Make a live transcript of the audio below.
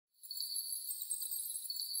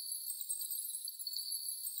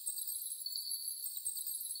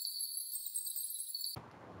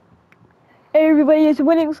everybody, it's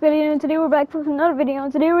Winning Scotty, and today we're back with another video,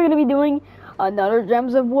 and today we're going to be doing another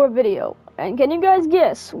Gems of War video. And can you guys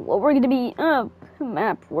guess what we're going to be,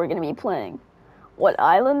 map we're going to be playing? What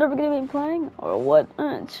island are we going to be playing? Or what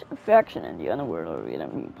faction in the underworld are we going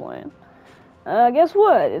to be playing? Guess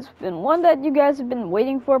what? It's been one that you guys have been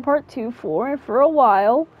waiting for part 2 for a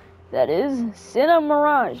while. That is Cinema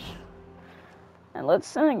Mirage. And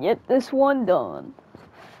let's get this one done.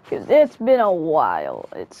 Cause it's been a while.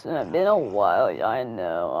 It's been a while. I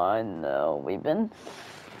know. We've been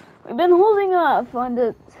holding off on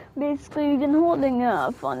the. Basically, we've been holding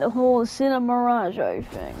off on the whole Cinema Mirage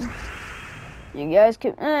thing. You guys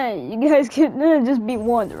could just be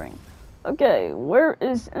wondering. Okay, where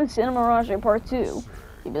is Cinema Mirage Part 2?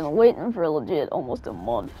 You've been waiting for legit almost a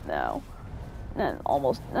month now.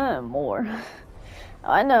 Almost more.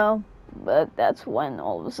 I know, but that's when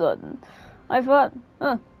all of a sudden I thought,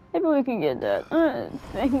 maybe we can get that,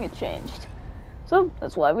 making it changed. So,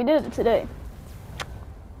 that's why we did it today.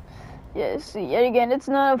 Yeah, see, yet again, it's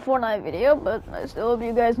not a Fortnite video, but I still hope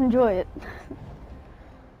you guys enjoy it.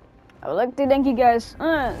 I would like to thank you guys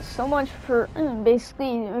so much for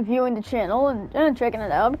basically viewing the channel and checking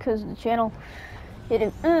it out, because the channel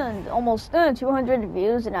hit almost 200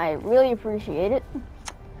 views, and I really appreciate it.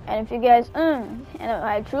 And if you guys, and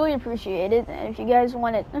I truly appreciate it, and if you guys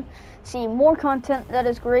want to see more content, that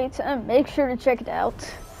is great, make sure to check it out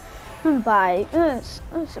by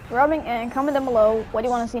subscribing and comment down below what do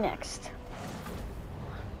you want to see next.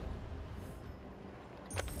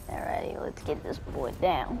 Alrighty, let's get this boy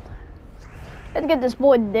down. Let's get this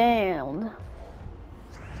boy down.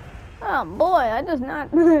 Oh boy, I did not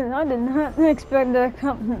expect that to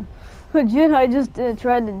come. Legit, I just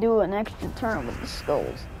tried to do an extra turn with the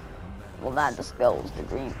skulls. Well, not the skulls, the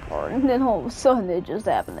green part. And then all of a sudden, it just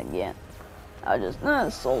happened again. I just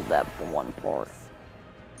sold that for one part.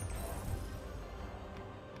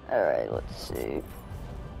 Alright, let's see.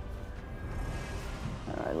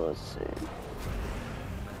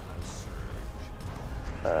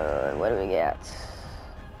 What do we got?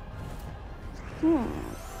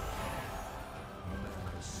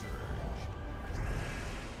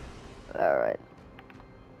 Alright.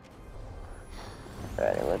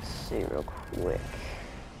 Alright, let's see real quick.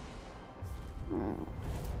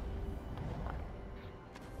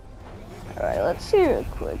 Alright, let's see real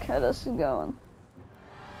quick how this is going.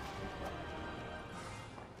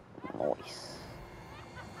 Nice.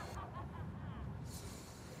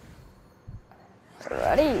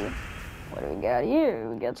 Alrighty. What do we got here?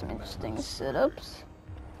 We got some interesting setups.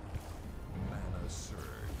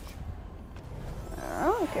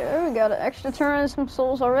 Okay, we got an extra turn and some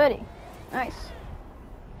souls already. Nice.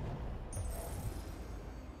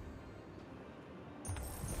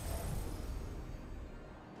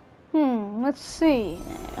 Let's see.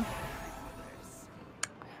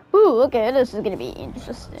 Ooh, okay, this is gonna be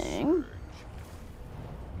interesting.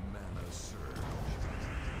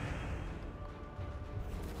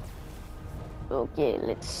 Okay,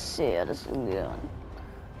 let's see how this is going.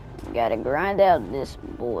 Gotta grind out this,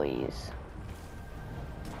 boys.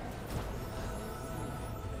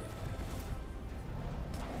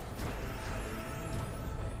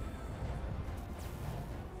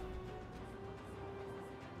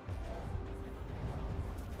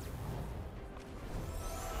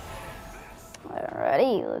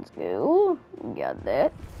 Alrighty, let's go. We got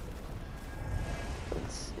that.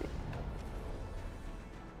 Let's see.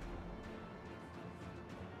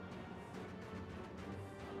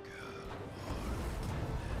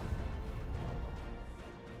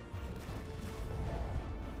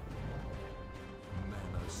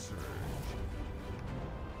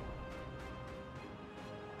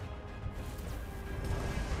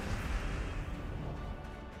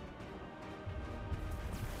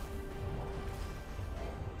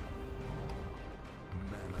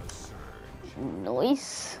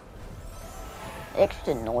 Noise.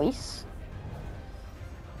 Extra noise.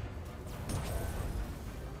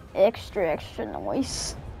 Extra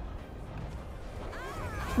noise.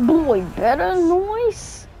 Boy, better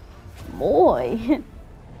noise. Boy.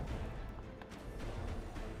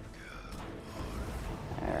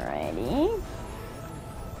 Alrighty.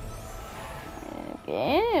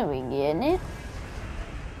 Okay, we getting it.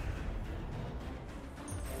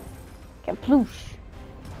 Kaploosh.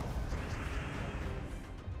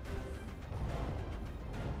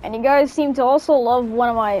 And you guys seem to also love one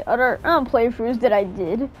of my other playthroughs that I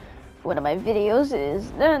did. One of my videos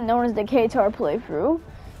is known as the Qatar playthrough.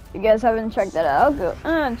 If you guys haven't checked that out, go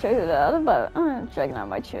check it out by checking out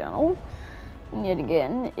my channel. And yet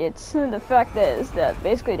again, it's the fact is that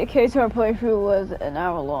basically the Qatar playthrough was an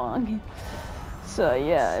hour long. So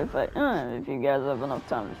yeah, if you guys have enough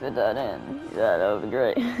time to fit that in, yeah, that would be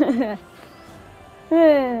great.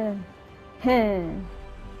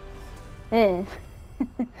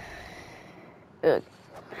 Good.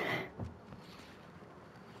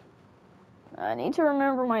 I need to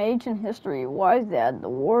remember my ancient history. Why is that? The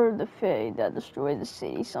War of the Fae that destroyed the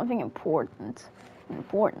city. Something important.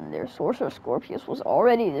 Important. Their sorcerer Scorpius was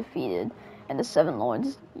already defeated, and the Seven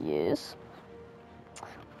Lords. Yes.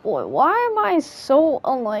 Boy, why am I so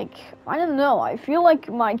unlike? I don't know. I feel like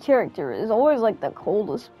my character is always like the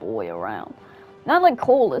coldest boy around. Not like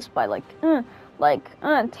coldest by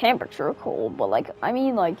temperature cold, but like I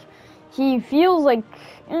mean like he feels like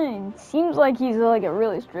seems like he's like a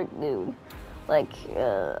really strict dude. Like,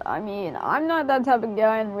 I mean, I'm not that type of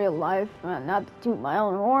guy in real life, not to toot my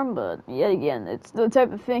own horn, but yet again, it's the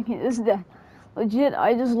type of thing is that, legit,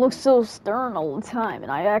 I just look so stern all the time,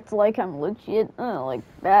 and I act like I'm legit, like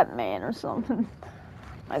Batman or something.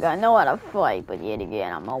 Like, I know how to fight, but yet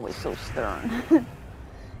again, I'm always so stern.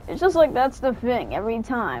 It's just like, that's the thing, every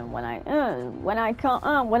time, when I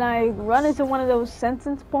run into one of those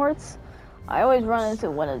sentence parts, I always run into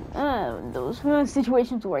one of those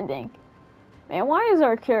situations where I think, man, why is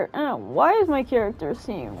my character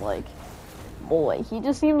seem like, boy, he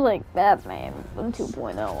just seems like Batman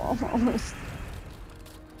 2.0 almost.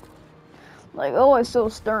 Like, oh, it's so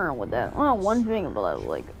stern with that. One thing about it,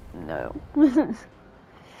 like, no.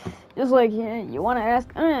 Just like, yeah, you wanna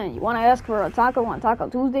ask for a taco on Taco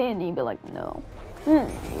Tuesday, and he'd be like, no. You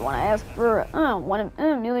wanna ask for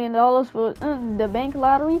 $1 million for the bank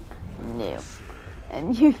lottery? No.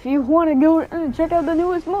 And if you want to go check out the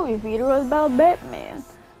newest movie theater about Batman,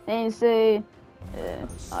 then you say,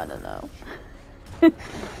 I don't know.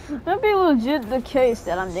 That'd be legit the case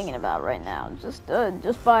that I'm thinking about right now. Just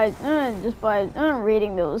by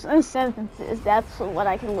reading those sentences, that's what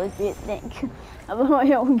I can legit think about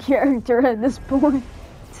my own character at this point.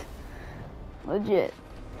 Legit.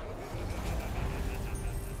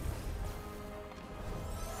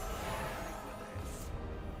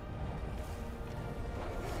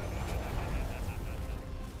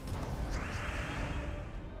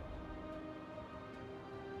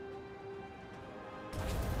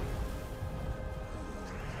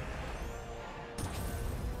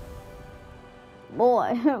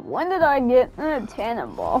 Boy, when did I get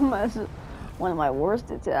Tannenbaum as one of my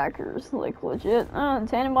worst attackers? Like, legit,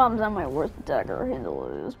 Tannenbaum's not my worst attacker in the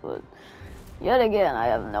lose, but yet again, I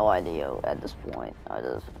have no idea at this point. I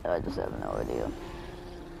just have no idea.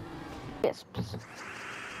 Yes.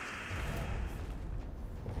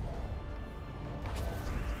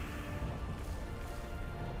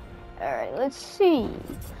 Alright, let's see.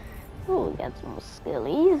 Oh, we got some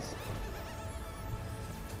skillies.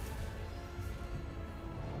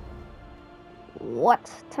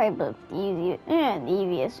 What type of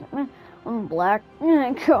devious black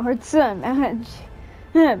cards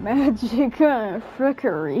magic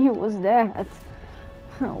frickery was that?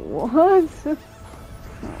 What?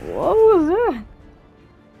 What was that?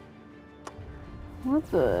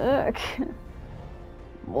 What the heck?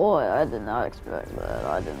 Boy, I did not expect that.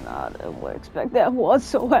 I did not expect that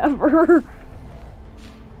whatsoever.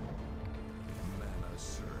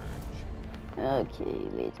 Okay,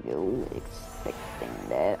 let's go. Expecting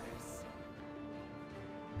that.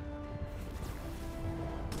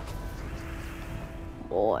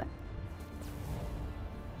 Boy.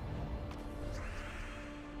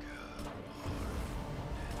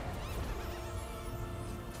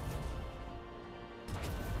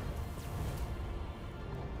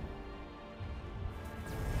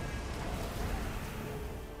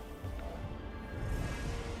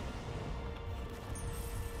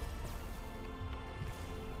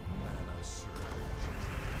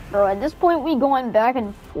 Bro, at this point, we going back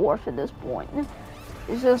and forth at this point.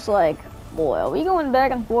 It's just like, boy, are we going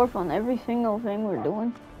back and forth on every single thing we're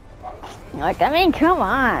doing? Like, I mean, come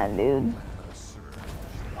on, dude.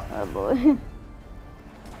 Oh, boy.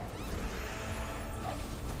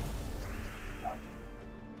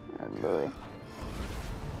 Oh, boy.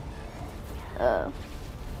 Oh.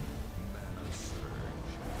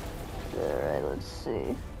 Alright, let's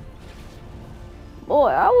see. Boy,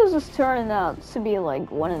 I was just turning out to be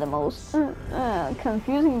like one of the most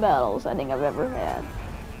confusing battles I think I've ever had.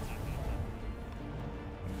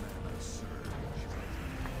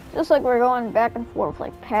 Just like we're going back and forth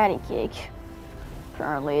like patty cake.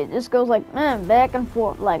 Apparently, it just goes like back and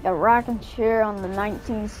forth like a rocking chair on the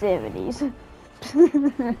 1970s.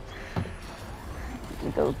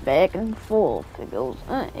 It goes back and forth. It goes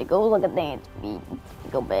like a dance beat.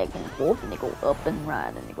 It go back and forth, and it go up and right,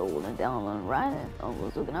 and it go down and right. And I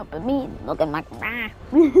was looking up at me, looking like, nah.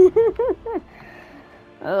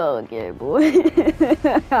 Okay, boy.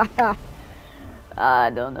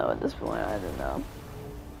 I don't know at this point. I don't know.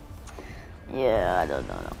 Yeah, I don't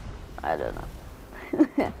know. I don't know.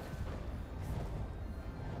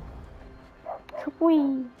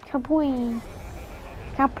 Kapui, Kapui,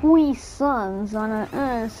 Kapui sons on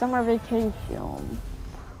a summer vacation.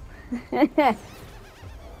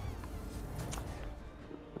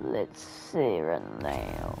 Let's see right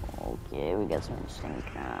now. Okay, we got some interesting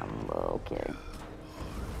combo. Okay.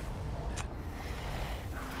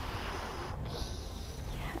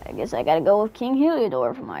 I guess I gotta go with King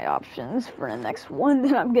Heliodor for my options for the next one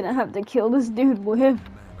that I'm gonna have to kill this dude with.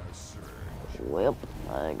 Well,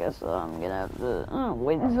 I guess I'm gonna have to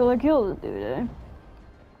wait until I kill this dude, eh?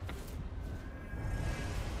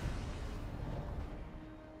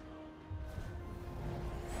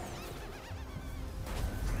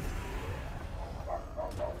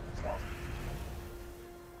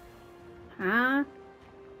 Huh?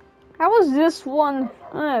 How is this one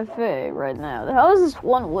FA right now? How is this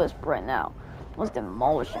one Wisp right now? Almost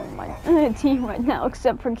demolishing my team right now,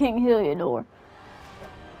 except for King Heliodor.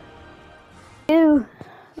 Ew.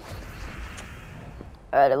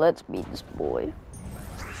 Alright, let's beat this boy.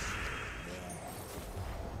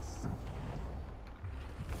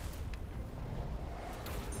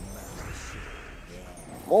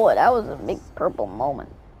 Boy, that was a big purple moment.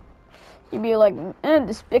 You'd be like,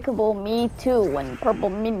 Despicable Me too when purple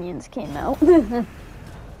minions came out.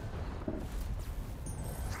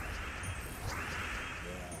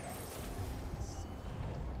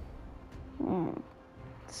 Hmm.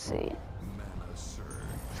 Let's see.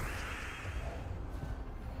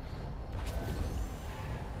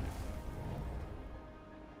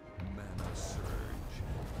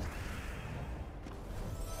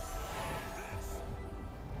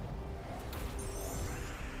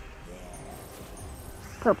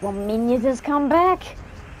 Purple minions has come back.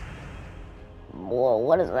 Whoa,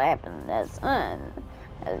 what has happened? That's as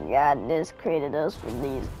God just created us with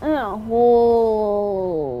these whole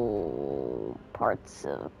parts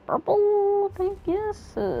of purple, I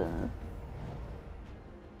guess. I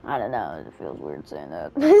don't know. It feels weird saying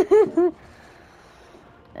that.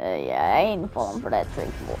 Yeah, I ain't falling for that trick.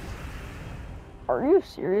 Are you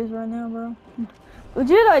serious right now, bro?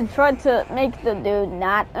 Legit, I tried to make the dude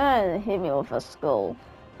not hit me with a skull,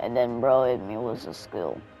 and then bro hit me with a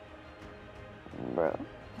skull. Bro.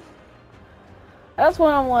 That's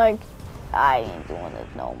when I'm like, I ain't doing this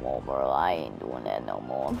no more, bro. I ain't doing that no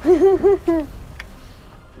more. Let's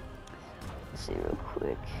see real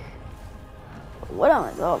quick. What am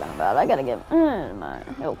I talking about? I gotta get my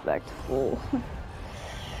health back to full.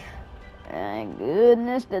 Thank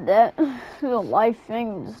goodness that life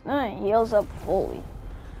thing just heals up fully.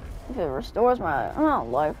 If it restores my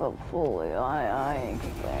life up fully, I ain't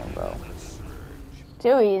complaining, bro.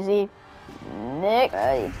 Too easy. Nick.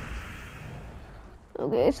 Right.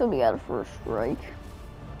 Okay, so we got a first strike.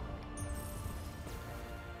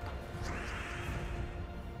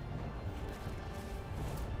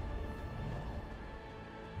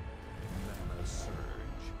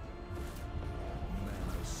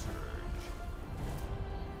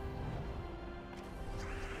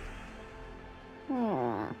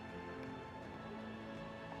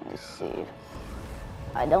 Let's see.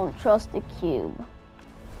 I don't trust the cube.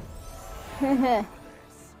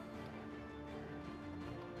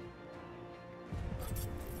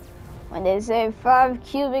 When they say 5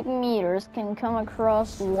 cubic meters can come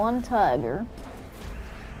across one tiger,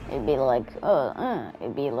 it'd be like,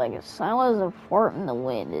 it'd be like as silent as a fart in the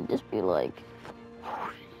wind. It'd just be like,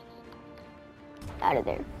 out of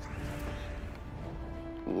there.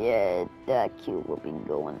 Yeah, that cube would be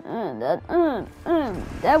going, that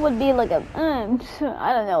would be like a,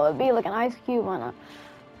 I don't know, it'd be like an ice cube on a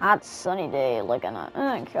hot sunny day, like on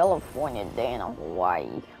a California day in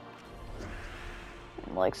Hawaii.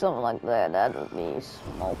 Like something like that, that would be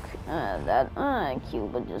smoke. That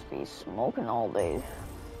cube would just be smoking all day.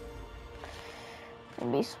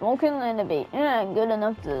 It'd be smoking and it'd be good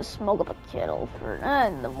enough to smoke up a kettle for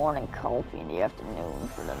the morning coffee in the afternoon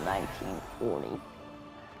for the 1940.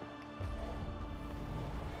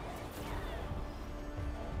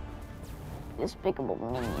 Despicable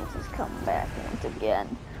Minions has come back once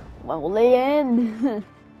again. When will they end?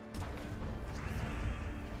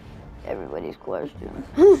 Everybody's question.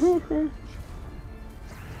 Alright,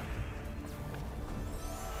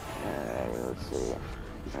 let's see.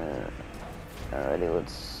 Alrighty,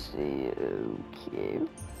 let's see. Okay.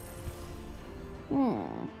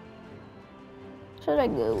 Should I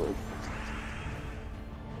go with?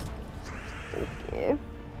 Okay.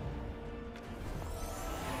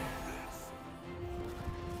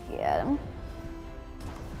 Got him.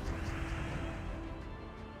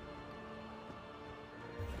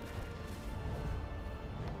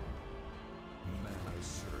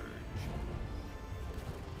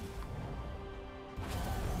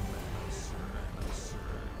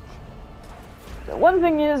 the one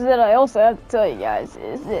thing is that I also have to tell you guys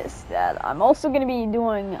is this, that I'm also going to be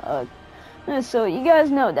doing so you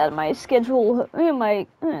guys know that my schedule, my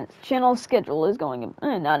channel schedule is going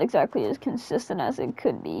not exactly as consistent as it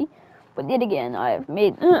could be. But yet again, I have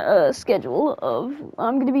made a schedule of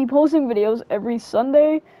I'm going to be posting videos every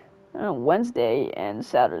Sunday, Wednesday, and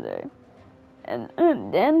Saturday. And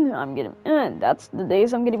then I'm gonna that's the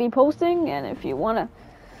days I'm gonna be posting. And if you wanna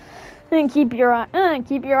keep your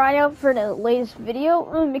eye out for the latest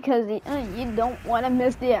video, because you don't want to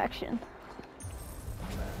miss the action.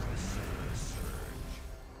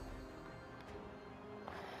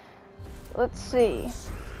 Let's see.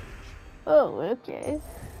 Oh, okay.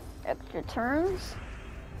 Extra turns.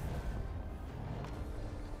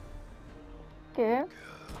 Okay.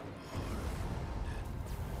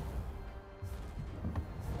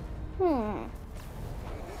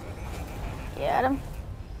 Got him.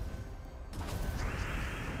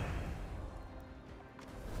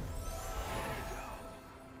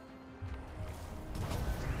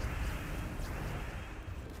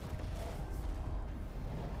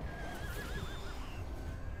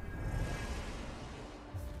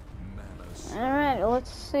 Alright,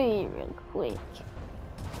 let's see real quick.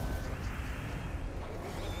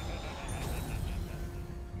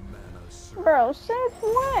 Bro, since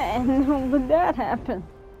when would that happen?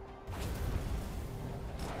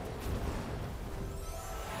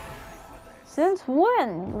 Since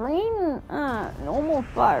when? Green, normal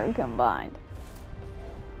fire combined.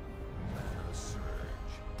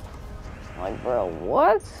 Like, bro,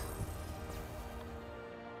 what?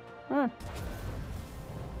 Huh.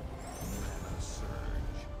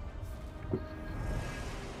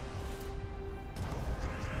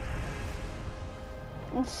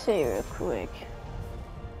 Let's see real quick.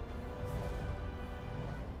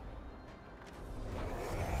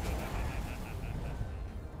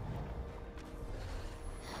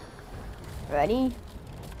 Ready?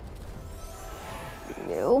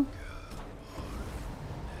 Go.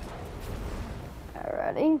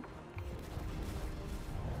 Alrighty.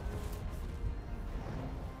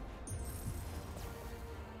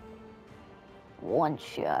 One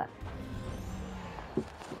shot.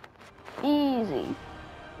 Easy.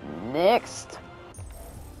 Next.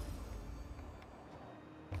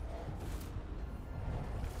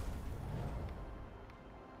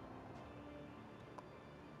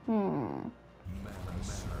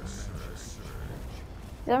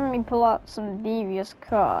 Let me pull out some devious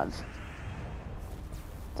cards.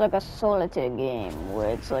 It's like a solitaire game where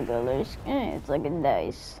it's like it's like a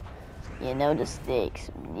dice. You know the stakes,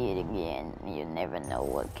 yet again, you never know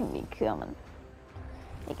what can be coming.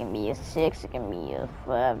 It can be a 6, it can be a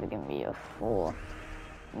 5, it can be a 4.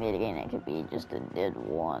 Yet again, it could be just a dead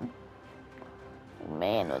 1.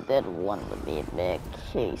 Man, a dead 1 would be a bad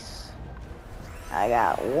case. I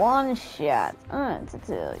got one shot to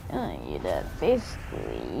tell you that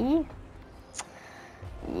basically,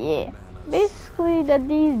 basically that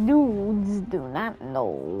these dudes do not know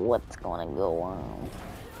what's gonna go on.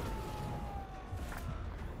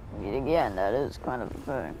 Yet again, that is kind of a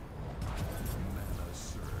thing.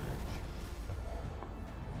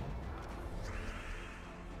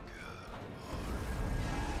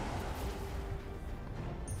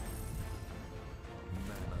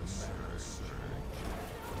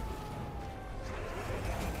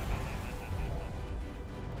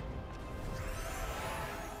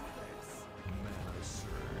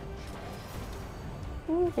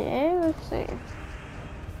 Okay, let's see.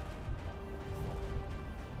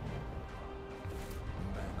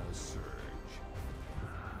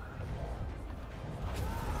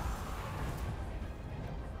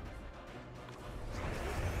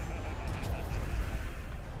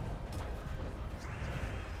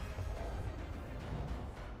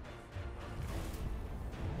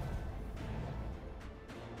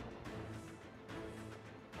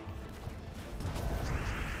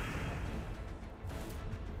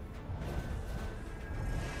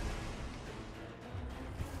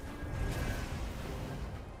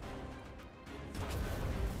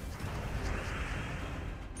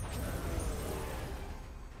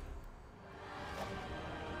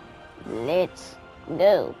 Let's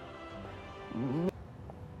go.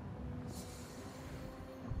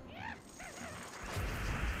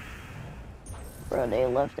 Bro, they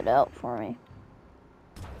left it out for me.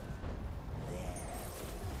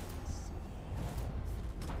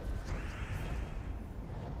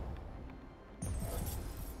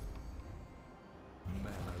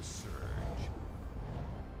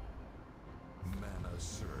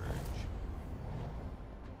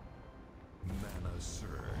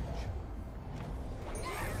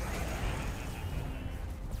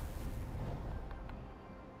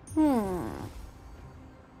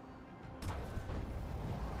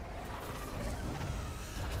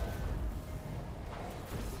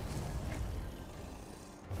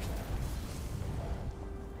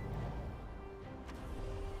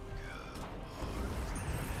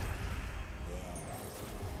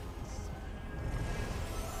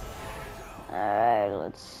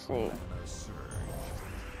 let's see.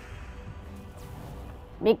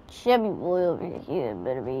 Big chubby boy over here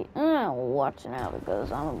better be watching out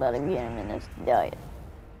because I'm about to get him in this diet.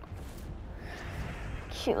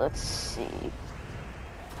 Okay, let's see.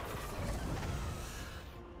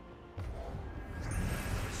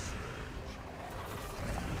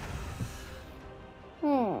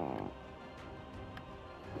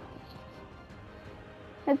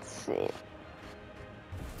 Let's see.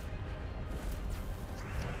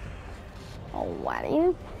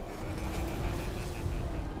 Alrighty.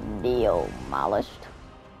 Demolished.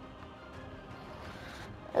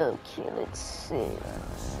 Okay, let's see.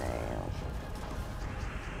 Now.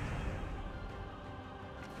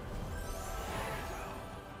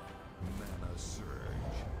 Mana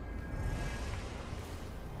surge.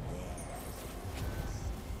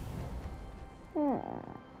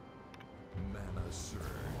 Mana surge.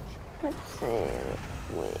 Let's see.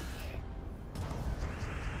 Wait.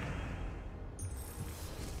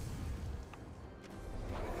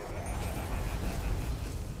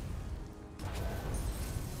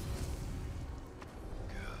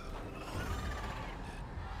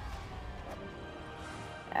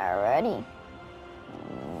 Alrighty.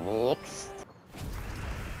 Next.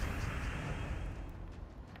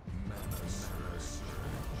 Mana surge.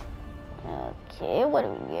 Okay, what do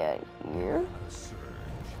we got here? Mana surge.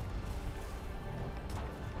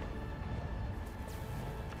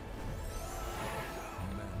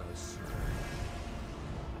 Mana surge.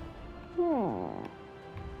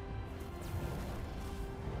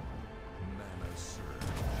 Mana surge.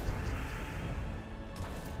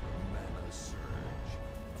 Mana surge.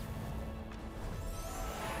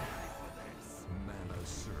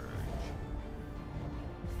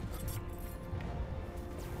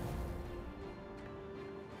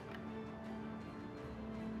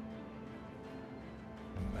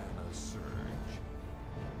 Mana surge. Mana surge.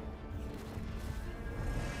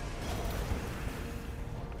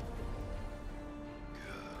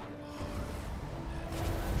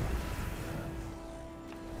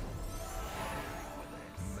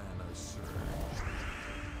 Mana surge.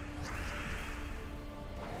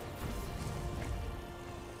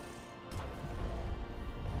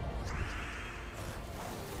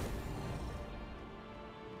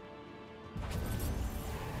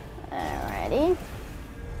 Alrighty.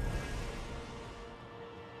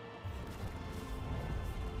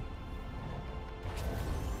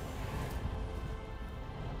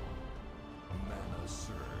 Mana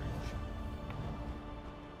surge.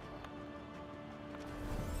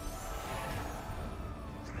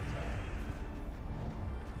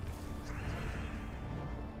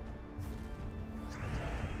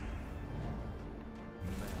 Mana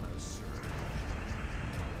surge. Mana surge. Mana surge.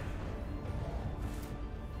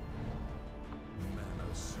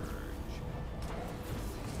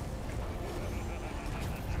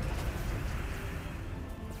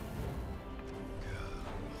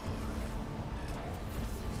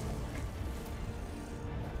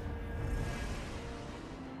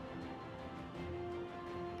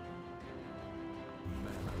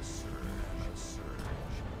 Mana surge.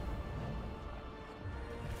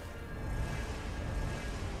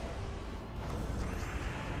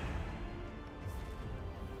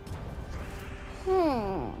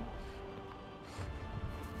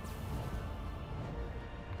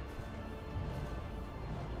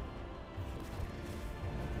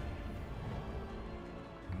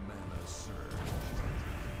 Mana surge.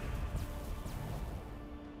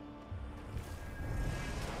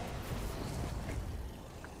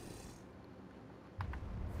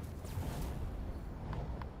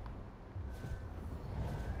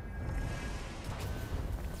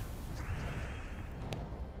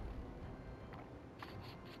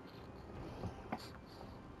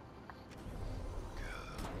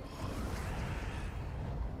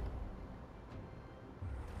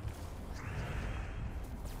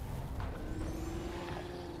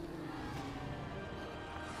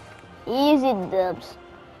 Easy dubs.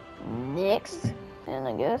 Next, and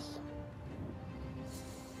I guess.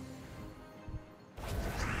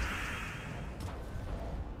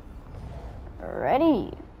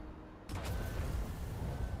 Ready.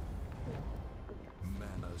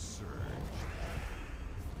 Mana surge.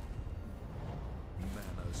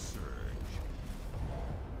 Mana surge.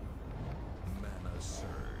 Mana surge. Mana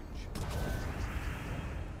surge.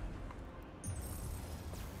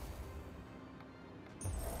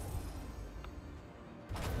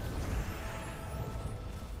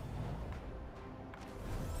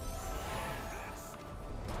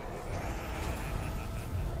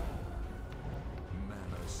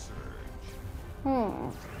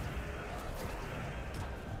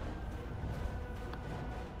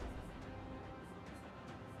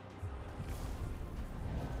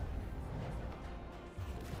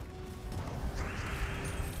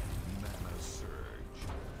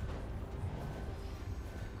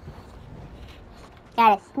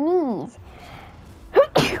 Gotta sneeze.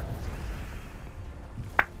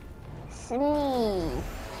 Sneeze.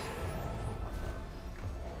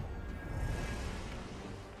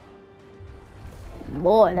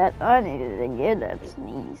 Boy, that I needed to get that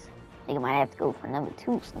sneeze. I think I might have to go for number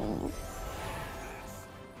 2 sneeze.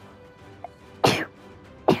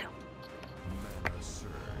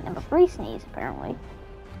 Number 3 sneeze, apparently.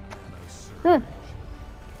 Huh.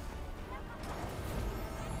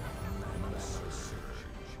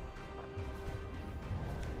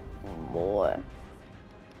 Boy.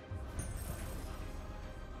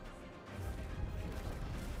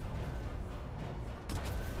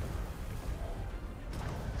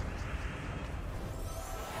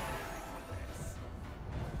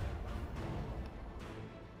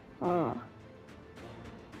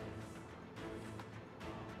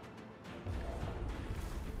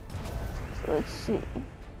 Let's see.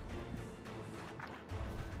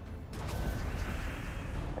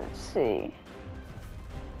 Let's see.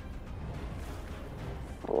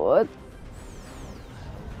 What?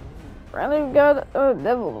 Apparently we've got a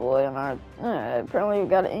devil boy in our... apparently we've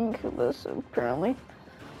got an incubus, apparently.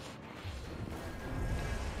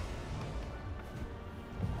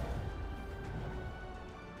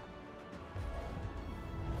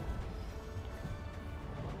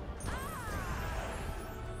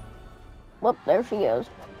 Well, there she goes.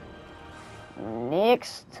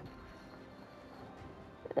 Next.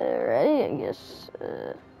 Ready? I guess.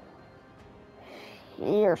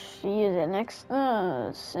 He or she is the next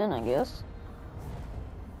sin, I guess.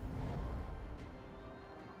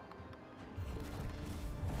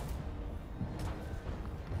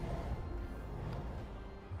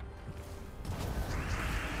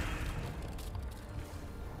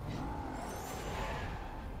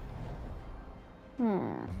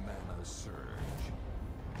 Mana surge.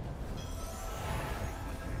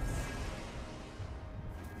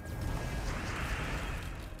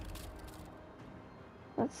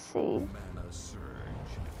 Let's see. Mana surge.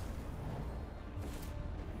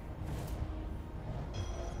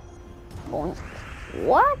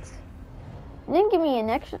 What? You didn't give me an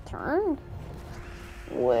extra turn?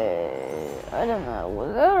 Wait, I don't know.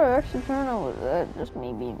 Was that an extra turn or was that just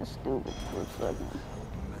me being stupid for a second?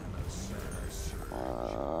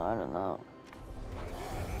 I don't know.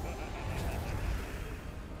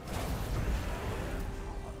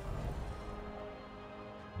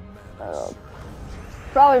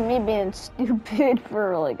 Probably me being stupid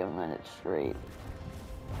for like a minute straight.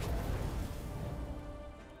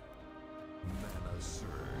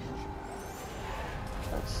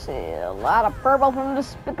 Let's see, a lot of purple from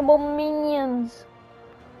Despicable Minions.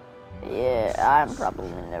 Yeah, I'm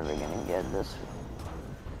probably never gonna get this.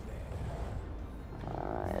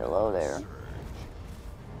 Hello there.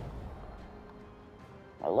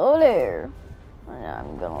 Hello there.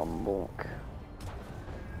 I'm gonna bonk.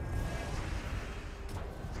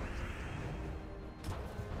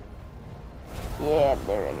 Yeah,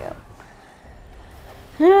 there we go.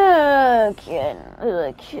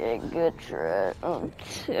 Okay, good try.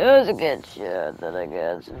 Okay, it was a good shot that I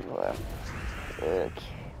got so far. Okay,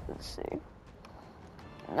 let's see.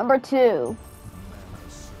 Number 2.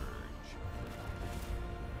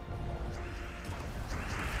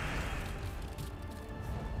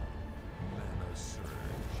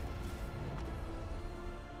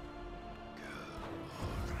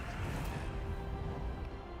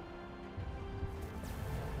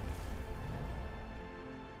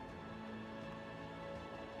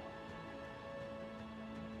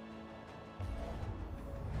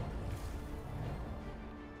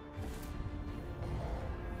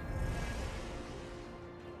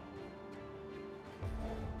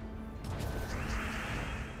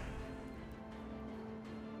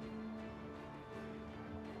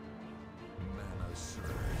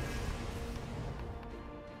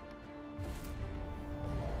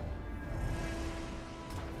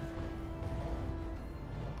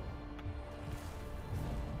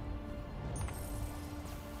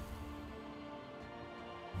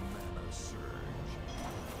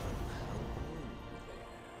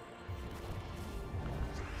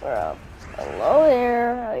 Hello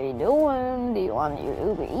there, how you doing? Do you want your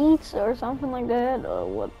Uber Eats or something like that? Or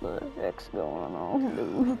what the heck's going on,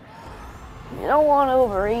 dude? If you don't want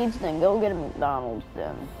Uber Eats, then go get a McDonald's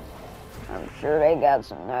then. I'm sure they got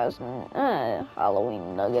some nice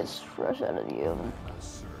Halloween nuggets fresh out of the oven.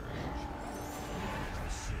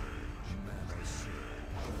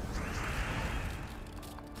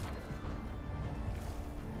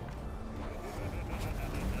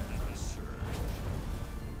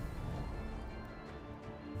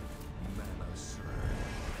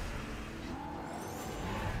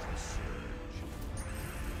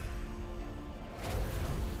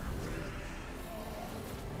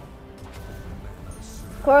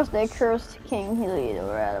 Of course, they cursed King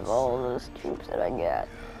Helio out of all those troops that I got.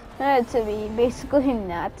 Had to be basically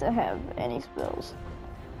not to have any spells.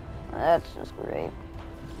 That's just great.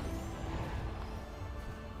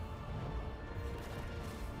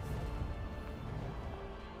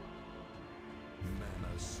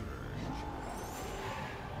 Mana surge.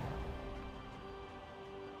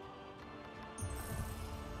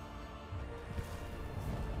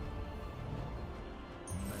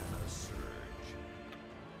 Mana surge. Mana surge.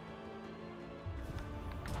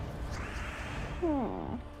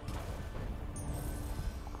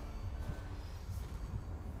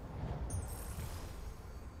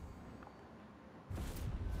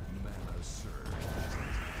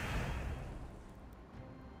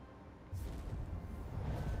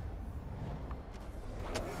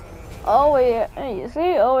 You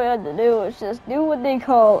see, all we had to do was just do what they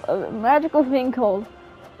call a magical thing called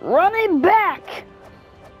running back.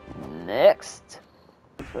 Next,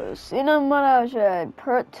 for Maraj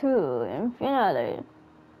Part 2 and Finale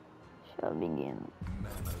shall begin.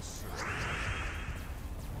 Mana surge.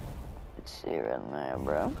 Let's see right now,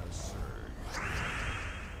 bro. Mana surge.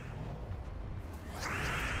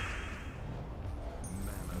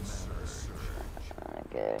 Mana surge.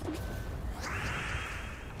 Okay.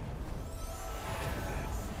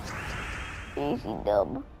 Easy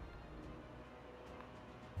dub.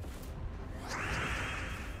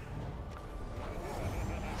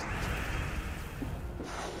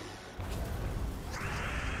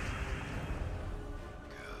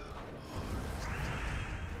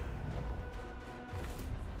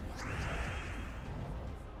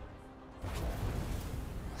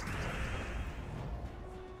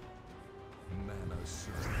 Mana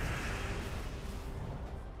surge.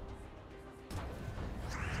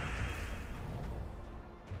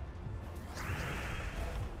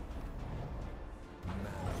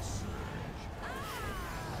 Mana surge.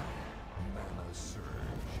 Mana surge.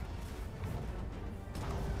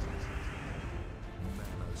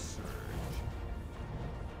 Mana surge.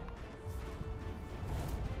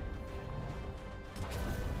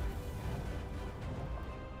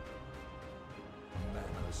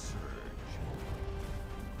 Mana surge.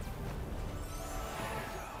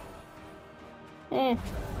 Eh.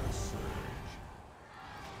 Mana surge.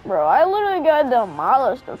 Bro, I literally got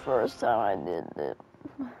demolished the first time I did it.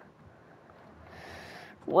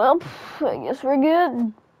 Well, I guess we're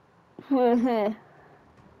good.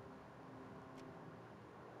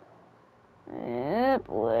 Yep,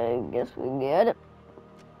 well, I guess we get it.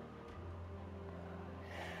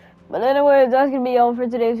 But anyways, that's gonna be all for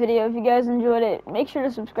today's video. If you guys enjoyed it, make sure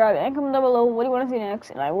to subscribe and comment down below what do you want to see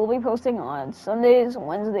next. And I will be posting on Sundays,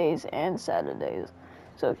 Wednesdays, and Saturdays.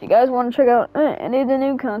 So if you guys want to check out any of the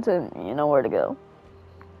new content, you know where to go.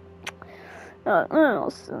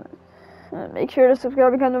 Make sure to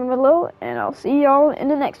subscribe and comment down below, and I'll see y'all in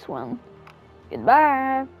the next one.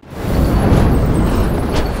 Goodbye.